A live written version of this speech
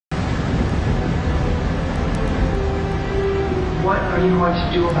are you going to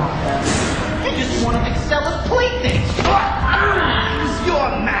do about them? I just want to excel at playthings. Who's your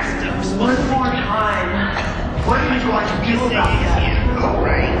master? One more time. What are you going to do about that? All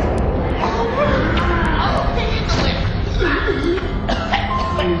right. I'll handle it.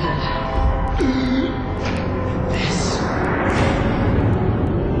 Use it. This.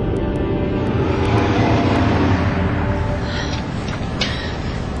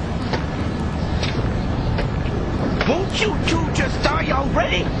 Won't you two just die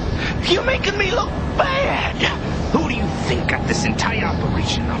already? You're making me look bad. Who do you think got this entire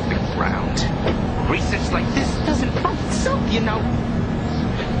operation off the ground? Research like this doesn't fund itself, you know.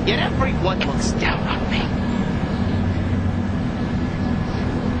 Yet everyone looks down on me.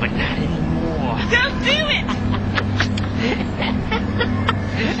 But not anymore. Don't do it!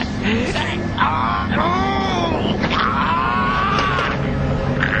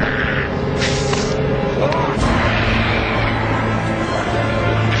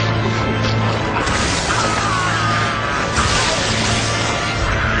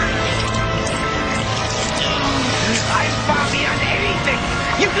 I'm far beyond anything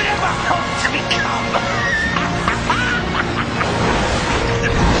you could ever hope to become.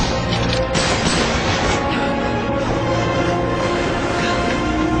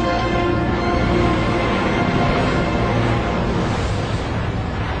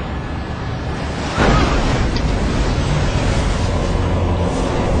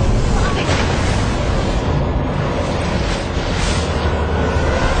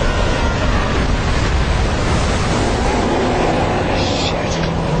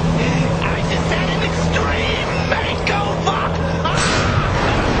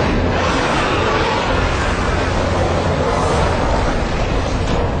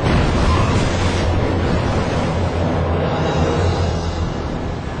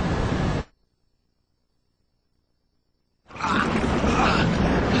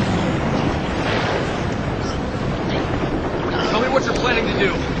 Tell me what you're planning to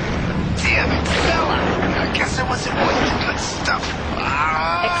do. Damn it, fella. I guess I wasn't one of the good stuff.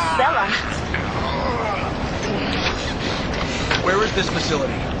 Excella. Where is this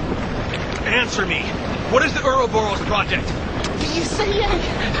facility? Answer me. What is the Ouroboros project? You say,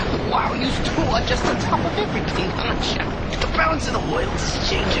 wow, you two are just on top of everything, aren't you? The balance of the world is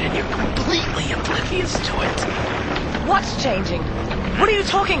changing and you're completely oblivious to it. What's changing? What are you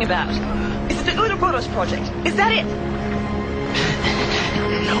talking about? Is it the Ouroboros project? Is that it?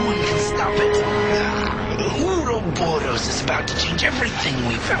 No one can stop it. Ouroboros is about to change everything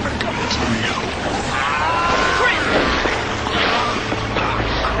we've ever come to know. Chris!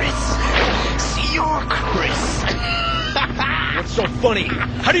 Chris. You're Chris. What's so funny?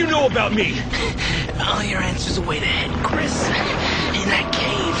 How do you know about me? All your answers are way ahead, Chris. In that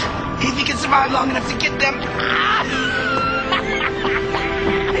cave. If you can survive long enough to get them.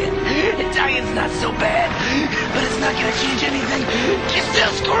 Dying's not so bad, but it's not gonna change anything. You're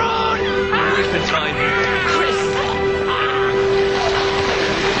still screwed! Wasting time here. Chris!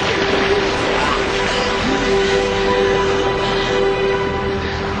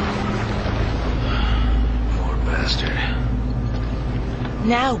 Poor bastard.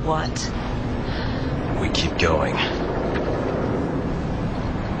 Now what? We keep going.